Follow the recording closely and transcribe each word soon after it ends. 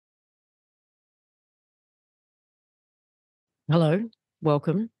Hello,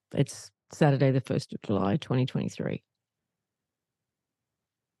 welcome. It's Saturday, the 1st of July, 2023.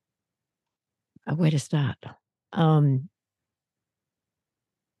 Where to start? Um,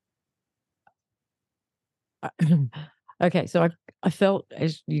 okay, so I felt,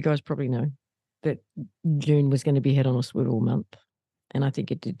 as you guys probably know, that June was going to be head on a swivel month, and I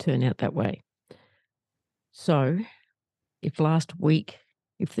think it did turn out that way. So, if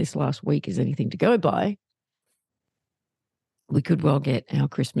this last week is anything to go by, we could well get our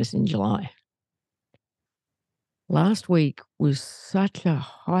Christmas in July. Last week was such a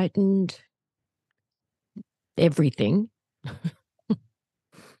heightened everything.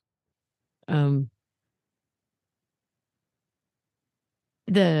 um,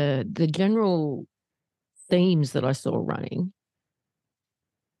 the general themes that I saw running,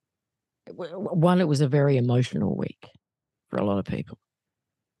 one, it was a very emotional week for a lot of people.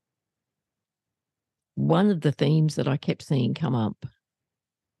 One of the themes that I kept seeing come up,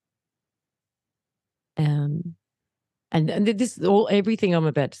 um, and this all everything I'm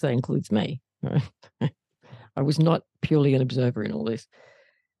about to say includes me. Right? I was not purely an observer in all this.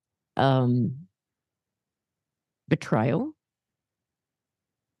 Betrayal,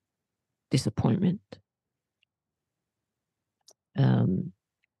 disappointment, um,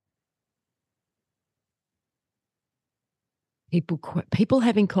 people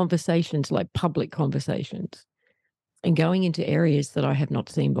having conversations, like public conversations, and going into areas that I have not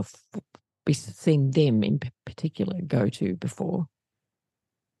seen before, seen them in particular go to before.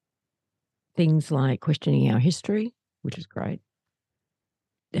 Things like questioning our history, which is great.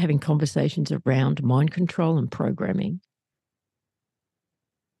 Having conversations around mind control and programming.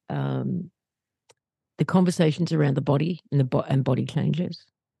 The conversations around the body and and body changes.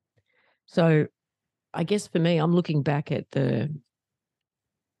 So I guess for me, I'm looking back at the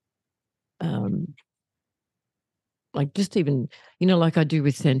like just even, like I do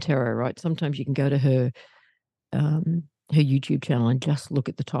with Santera, right? Sometimes you can go to her YouTube channel and just look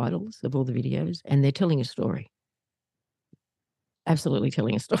at the titles of all the videos, and they're telling a story. Absolutely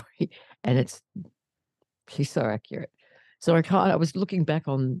telling a story. And she's so accurate. So I was looking back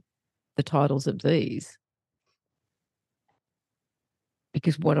on the titles of these,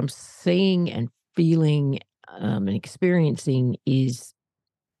 because what I'm seeing and feeling and experiencing is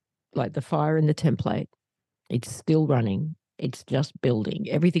like the fire in the template. It's still running. It's just building.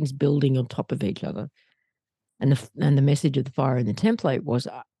 Everything's building on top of each other. And the message of the fire in the template was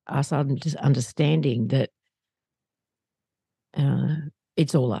us just understanding that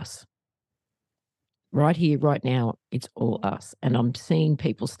it's all us. Right here, right now, it's all us. And I'm seeing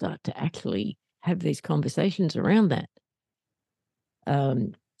people start to actually have these conversations around that.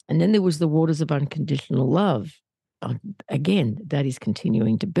 And then there was the waters of unconditional love. Again, that is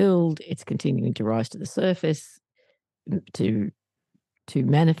continuing to build. It's continuing to rise to the surface, to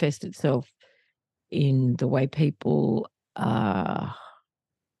manifest itself in the way people are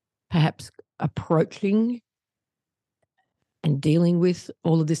perhaps approaching and dealing with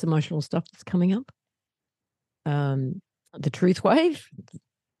all of this emotional stuff that's coming up. The truth wave,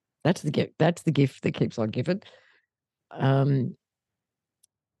 that's the gift. That's the gift that keeps on giving.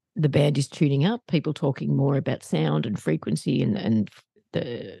 The band is tuning up. People talking more about sound and frequency, and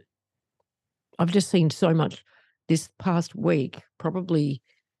I've just seen so much this past week, probably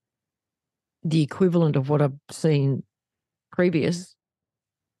the equivalent of what I've seen previous,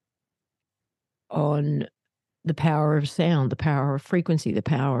 on the power of sound, the power of frequency, the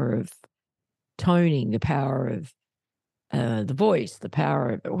power of toning, the power of the voice, the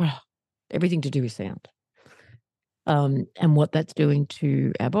power of everything to do with sound, and what that's doing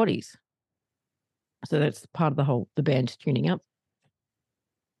to our bodies. So that's part of the band tuning up.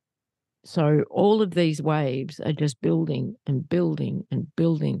 So all of these waves are just building and building and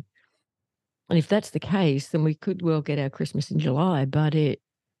building. And if that's the case, then we could well get our Christmas in July.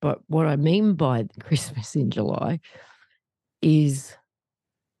 But what I mean by Christmas in July is,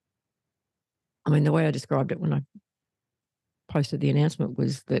 I mean, the way I described it when I posted the announcement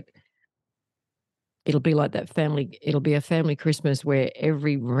was that it'll be like that family. It'll be a family Christmas where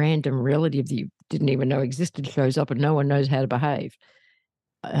every random relative that you didn't even know existed shows up, and no one knows how to behave.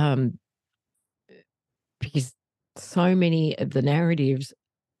 Because so many of the narratives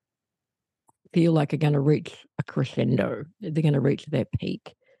feel like are going to reach a crescendo. They're going to reach their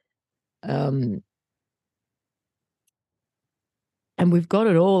peak. And we've got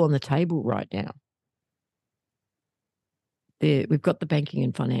it all on the table right now. We've got the banking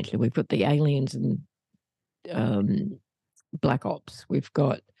and financial. We've got the aliens and black ops. We've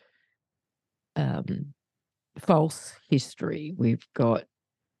got false history. We've got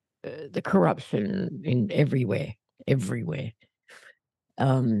the corruption in everywhere. everywhere.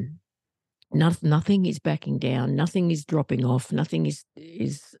 Um, nothing is backing down, nothing is dropping off, nothing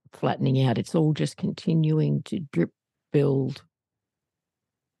is flattening out. It's all just continuing to drip, build,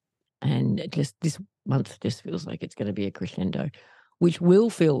 and this month just feels like it's going to be a crescendo, which will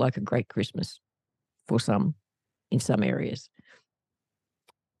feel like a great Christmas for some in some areas,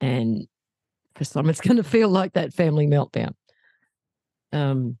 and for some it's going to feel like that family meltdown.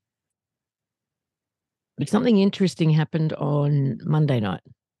 But something interesting happened on Monday night,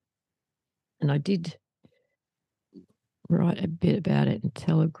 and I did write a bit about it in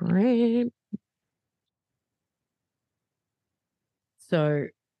Telegram. So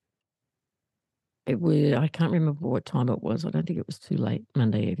I can't remember what time it was. I don't think it was too late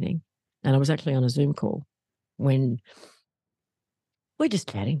Monday evening. And I was actually on a Zoom call when we're just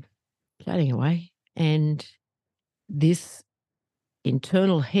chatting away. And this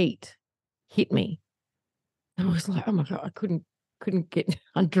internal heat hit me. And I was like, oh my God, I couldn't get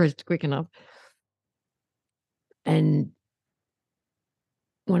undressed quick enough. And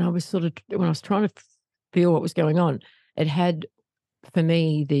when I was trying to feel what was going on, it had for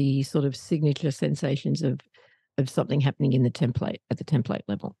me the sort of signature sensations of something happening in the template at the template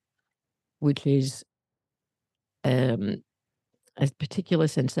level, which is a particular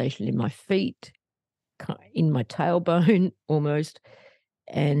sensation in my feet, in my tailbone almost,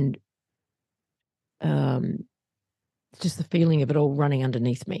 and just the feeling of it all running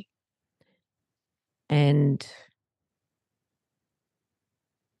underneath me. And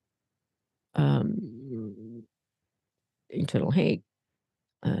internal heat.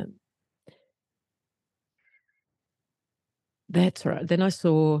 That's right. Then I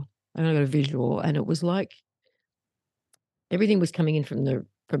got a visual, and it was like everything was coming in from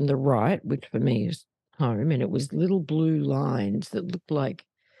the right, which for me is home, and it was little blue lines that looked like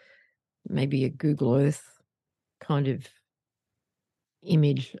maybe a Google Earth kind of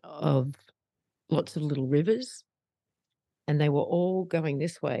image of lots of little rivers, and they were all going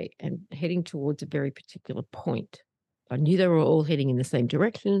this way and heading towards a very particular point. I knew they were all heading in the same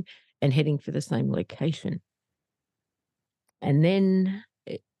direction and heading for the same location. And then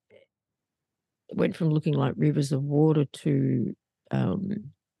it went from looking like rivers of water to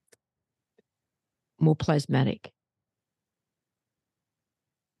more plasmatic.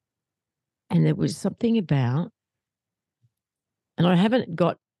 And there was something about, and I haven't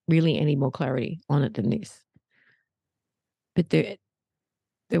got really any more clarity on it than this, but there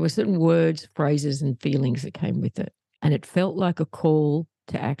were certain words, phrases, and feelings that came with it. And it felt like a call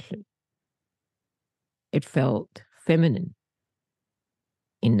to action. It felt feminine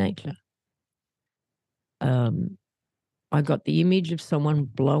in nature. I got the image of someone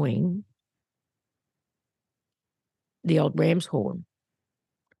blowing the old ram's horn.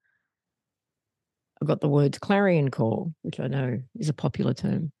 I got the words clarion call, which I know is a popular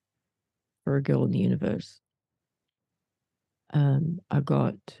term for a girl in the universe. I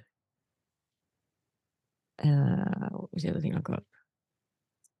got, what was the other thing I got?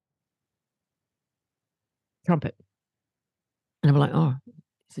 Trumpet. And I'm like, oh,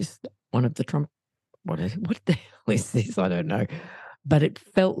 is this one of the trumpet? What the hell is this? I don't know. But it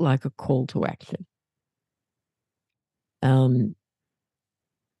felt like a call to action. The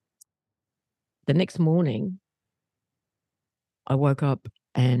next morning, I woke up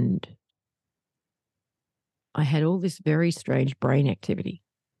and I had all this very strange brain activity,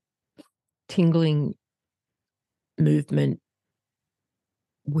 tingling, movement,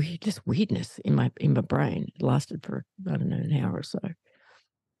 just weirdness in my brain. It lasted for, I don't know, an hour or so.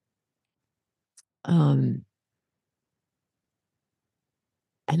 And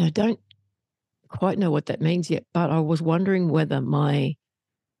I don't quite know what that means yet, but I was wondering whether me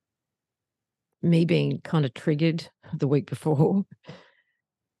being kind of triggered the week before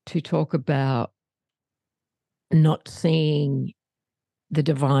to talk about not seeing the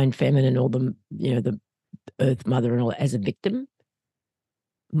divine feminine or the earth mother and all as a victim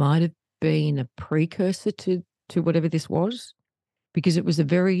might have been a precursor to whatever this was, because it was a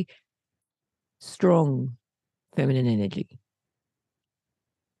very strong feminine energy,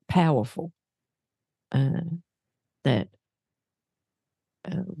 powerful, that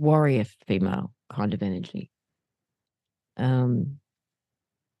warrior female kind of energy. And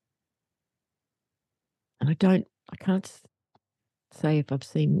I can't say if I've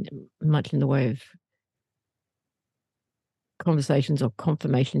seen much in the way of conversations or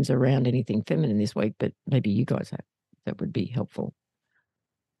confirmations around anything feminine this week, but maybe you guys have. That would be helpful.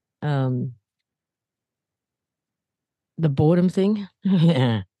 The boredom thing,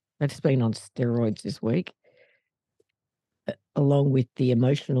 that's been on steroids this week, along with the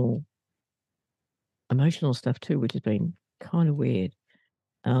emotional emotional stuff too, which has been kind of weird.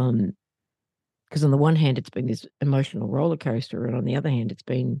 Because on the one hand, it's been this emotional roller coaster, and on the other hand, it's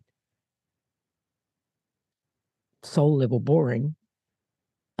been soul level boring.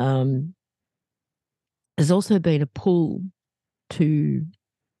 There's also been a pull to,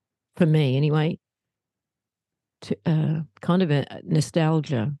 for me anyway, to kind of a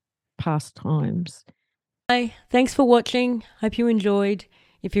nostalgia, past times. Hey, thanks for watching. Hope you enjoyed.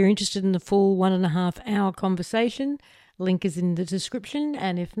 If you're interested in the full 1.5 hour conversation, link is in the description.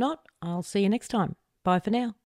 And if not, I'll see you next time. Bye for now.